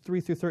 verse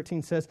 3 through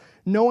 13 says,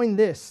 knowing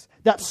this,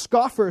 that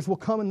scoffers will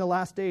come in the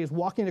last days,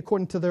 walking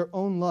according to their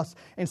own lusts,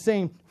 and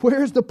saying,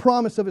 where is the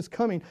promise of his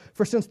coming?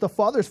 For since the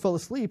fathers fell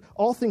asleep,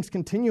 all things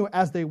continue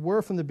as they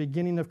were from the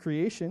beginning of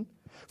creation.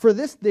 For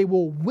this they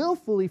will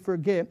willfully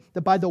forget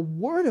that by the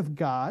word of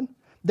God,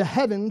 the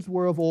heavens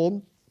were of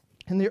old,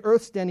 and the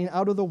earth standing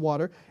out of the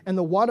water, and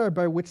the water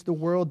by which the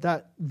world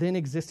that then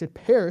existed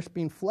perished,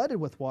 being flooded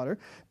with water,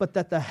 but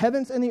that the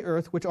heavens and the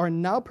earth, which are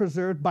now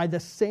preserved by the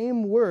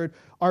same word,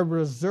 are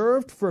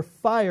reserved for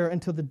fire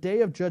until the day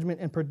of judgment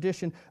and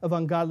perdition of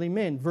ungodly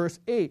men. Verse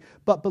 8,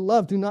 but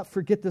beloved, do not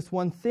forget this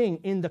one thing.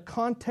 In the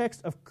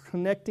context of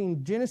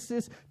connecting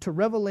Genesis to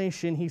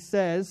Revelation, he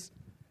says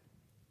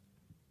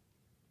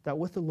that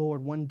with the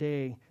Lord, one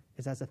day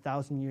is as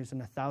 1,000 years, and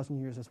 1,000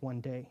 years as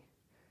one day.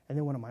 And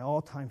then one of my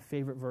all-time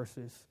favorite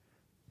verses.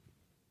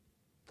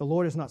 The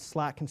Lord is not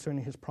slack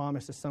concerning his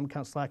promise, as some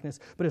count slackness,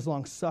 but is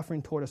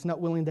long-suffering toward us,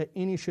 not willing that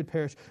any should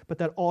perish, but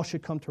that all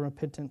should come to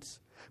repentance.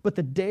 But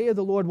the day of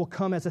the Lord will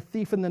come as a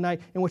thief in the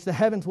night, in which the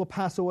heavens will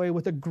pass away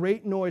with a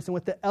great noise, and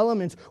with the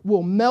elements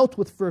will melt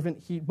with fervent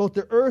heat. Both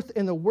the earth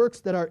and the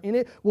works that are in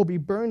it will be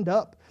burned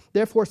up.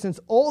 Therefore, since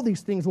all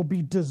these things will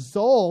be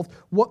dissolved,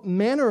 what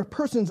manner of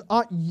persons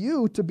ought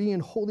you to be in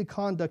holy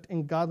conduct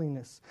and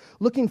godliness,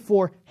 looking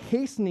for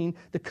hastening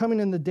the coming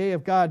in the day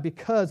of God,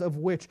 because of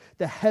which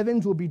the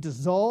heavens will be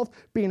dissolved,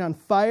 being on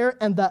fire,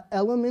 and the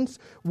elements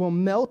will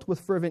melt with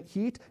fervent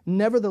heat.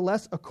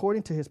 Nevertheless,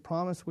 according to his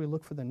promise, we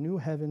look for the new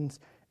heavens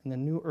and the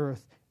new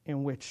earth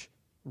in which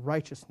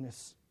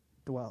righteousness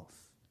dwells.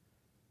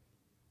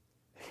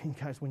 And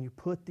guys, when you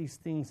put these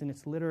things in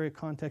its literary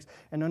context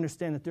and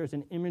understand that there's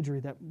an imagery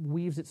that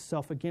weaves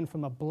itself again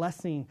from a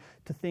blessing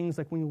to things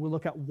like when we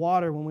look at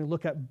water, when we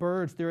look at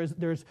birds,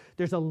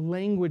 there's a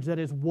language that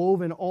is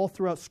woven all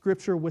throughout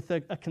Scripture with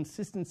a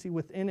consistency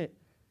within it.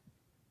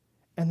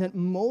 And that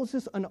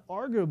Moses,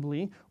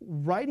 unarguably,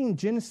 writing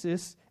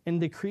Genesis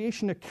and the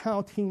creation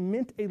account, he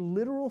meant a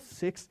literal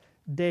 6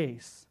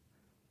 days.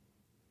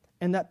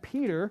 And that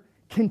Peter,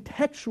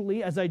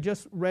 contextually, as I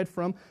just read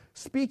from,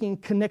 speaking,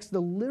 connects the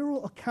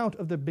literal account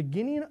of the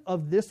beginning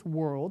of this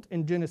world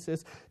in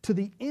Genesis to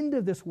the end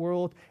of this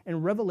world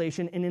in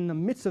Revelation, and in the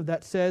midst of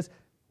that says,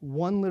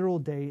 one literal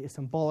day is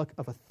symbolic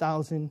of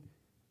 1,000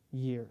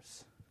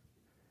 years.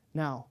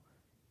 Now,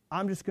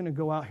 I'm just going to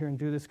go out here and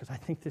do this because I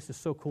think this is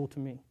so cool to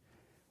me.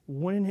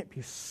 Wouldn't it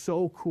be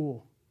so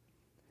cool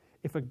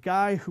if a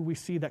guy who we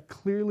see that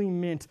clearly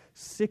meant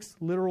 6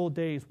 literal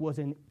days was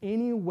in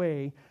any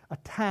way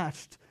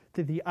attached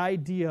to the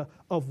idea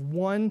of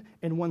 1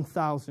 and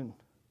 1,000?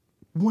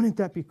 Wouldn't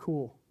that be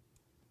cool?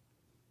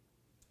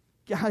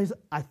 Guys,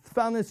 I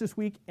found this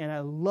week and I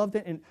loved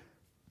it. And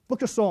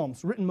Book of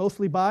Psalms, written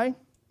mostly by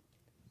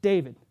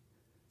David.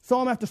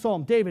 Psalm after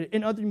psalm, David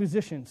and other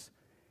musicians.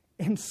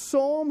 In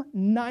Psalm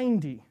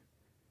 90,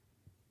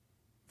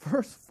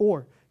 verse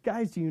 4,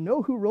 guys, do you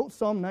know who wrote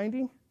Psalm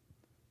 90?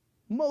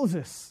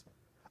 Moses.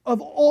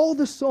 Of all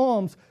the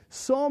Psalms,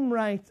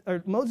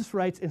 Moses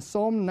writes in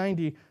Psalm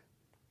 90,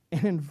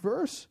 and in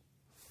verse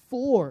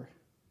 4,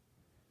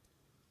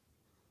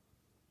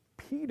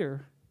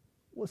 Peter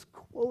was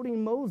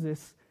quoting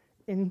Moses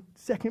in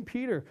 2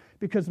 Peter,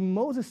 because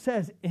Moses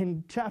says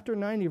in chapter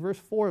 90, verse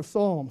 4 of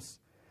Psalms,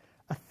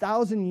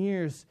 1,000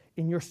 years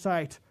in your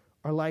sight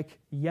are like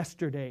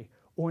yesterday,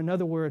 or in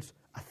other words,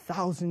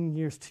 1,000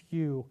 years to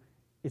you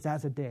is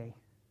as a day.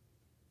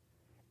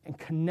 And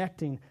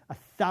connecting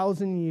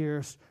 1,000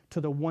 years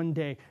to the one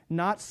day.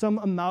 Not some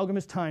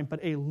amalgamous time, but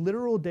a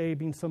literal day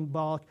being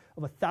symbolic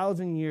of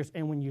 1,000 years.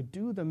 And when you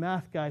do the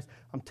math, guys,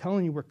 I'm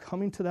telling you, we're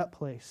coming to that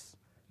place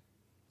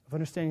of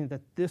understanding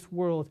that this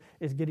world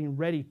is getting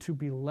ready to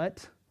be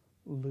let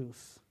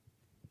loose.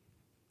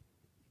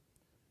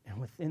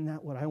 And within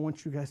that, what I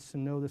want you guys to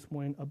know this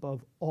morning,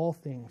 above all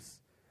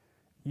things,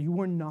 you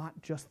are not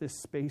just this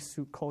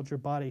spacesuit called your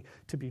body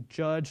to be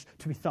judged,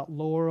 to be thought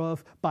lower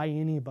of by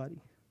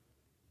anybody.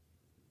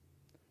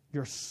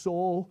 your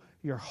soul,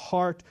 your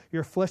heart,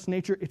 your flesh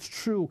nature. It's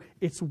true.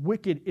 It's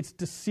wicked. It's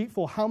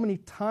deceitful. How many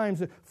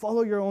times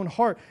follow your own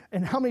heart?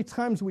 And how many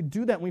times we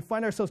do that and we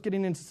find ourselves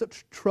getting into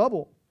such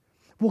trouble?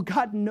 Well,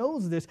 God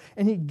knows this,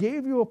 and he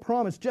gave you a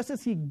promise, just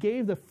as he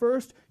gave the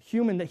first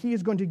human, that he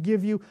is going to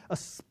give you a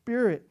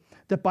spirit,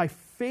 that by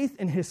faith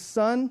in his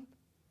Son,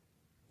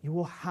 you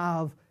will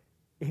have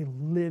a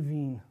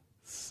living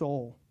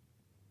soul.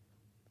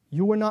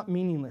 You were not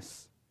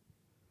meaningless.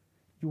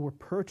 You were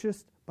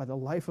purchased by the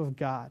life of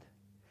God.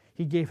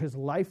 He gave his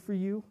life for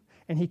you,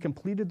 and he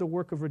completed the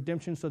work of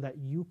redemption so that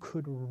you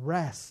could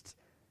rest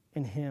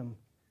in him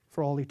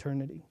for all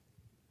eternity.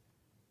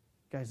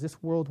 Guys,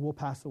 this world will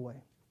pass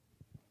away.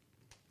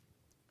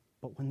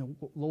 But when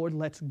the Lord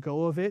lets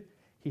go of it,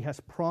 he has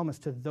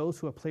promised to those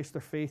who have placed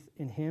their faith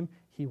in him,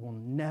 he will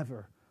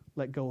never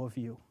let go of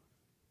you.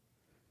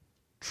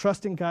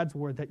 Trust in God's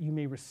word that you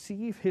may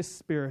receive his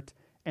spirit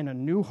and a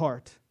new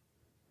heart,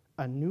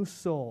 a new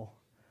soul,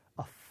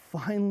 a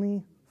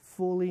finally,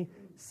 fully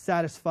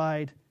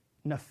satisfied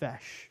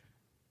nefesh.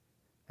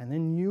 And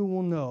then you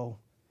will know,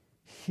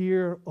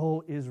 hear,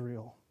 O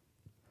Israel,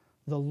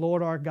 the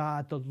Lord our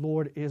God, the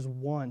Lord is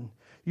one.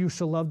 You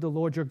shall love the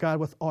Lord your God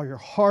with all your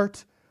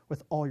heart,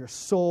 with all your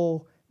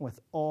soul, and with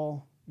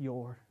all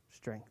your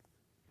strength.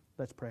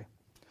 Let's pray.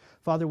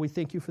 Father, we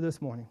thank you for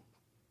this morning.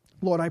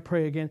 Lord, I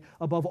pray again,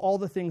 above all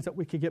the things that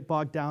we could get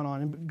bogged down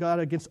on, and God,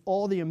 against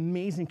all the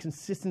amazing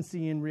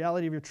consistency and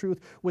reality of your truth,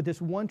 with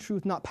this one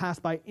truth not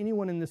passed by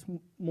anyone in this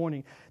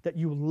morning, that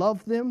you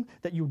love them,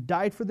 that you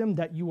died for them,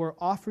 that you are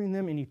offering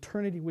them in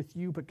eternity with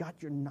you, but God,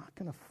 you're not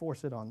going to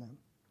force it on them.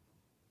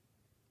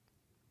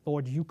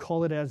 Lord, you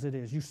call it as it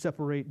is. You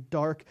separate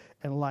dark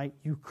and light.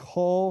 You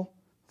call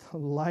the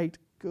light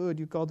good.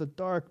 You call the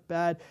dark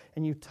bad,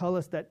 and you tell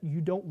us that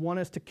you don't want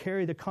us to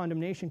carry the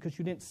condemnation because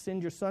you didn't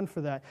send your Son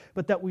for that,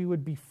 but that we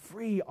would be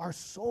free, our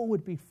soul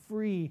would be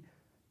free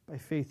by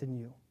faith in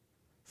you.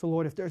 So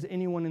Lord, if there's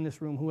anyone in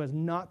this room who has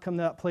not come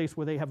to that place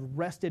where they have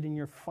rested in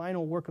your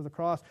final work of the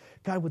cross,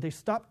 God, would they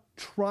stop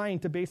trying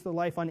to base their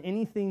life on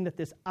anything that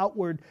this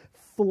outward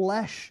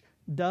flesh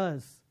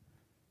does?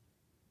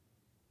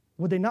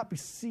 Would they not be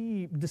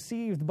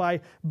deceived by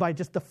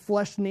just the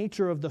flesh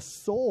nature of the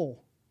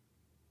soul,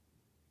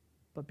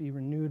 but be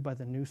renewed by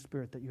the new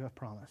spirit that you have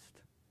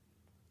promised?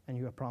 And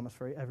you have promised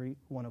for every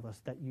one of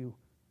us that you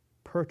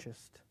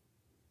purchased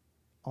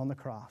on the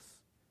cross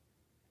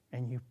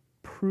and you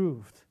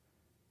proved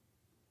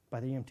by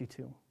the empty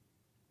tomb.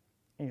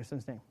 In your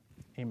Son's name,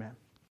 amen.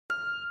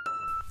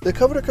 The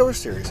Cover to Cover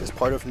series is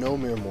part of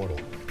No.Mere.Mortal.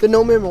 The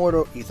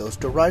No.Mere.Mortal ethos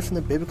derived from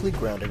the biblically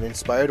grounded and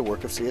inspired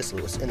work of C.S.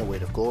 Lewis in The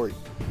Weight of Glory.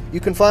 You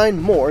can find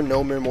more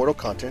No.Mere.Mortal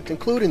content,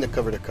 including the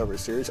Cover to Cover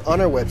series,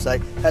 on our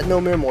website at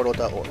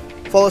No.Mere.Mortal.org.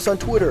 Follow us on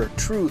Twitter,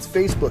 Truth,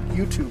 Facebook,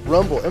 YouTube,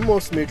 Rumble, and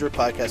most major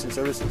podcasting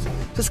services.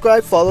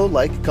 Subscribe, follow,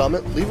 like,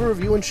 comment, leave a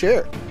review, and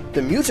share.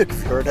 The music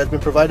you've heard has been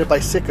provided by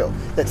Sicko.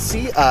 That's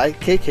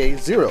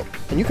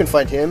CIKK0. And you can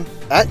find him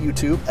at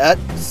YouTube at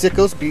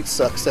Sicko's Beat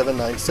Suck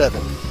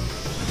 797.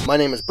 My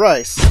name is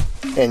Bryce,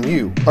 and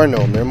you are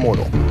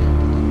No.Mere.Mortal.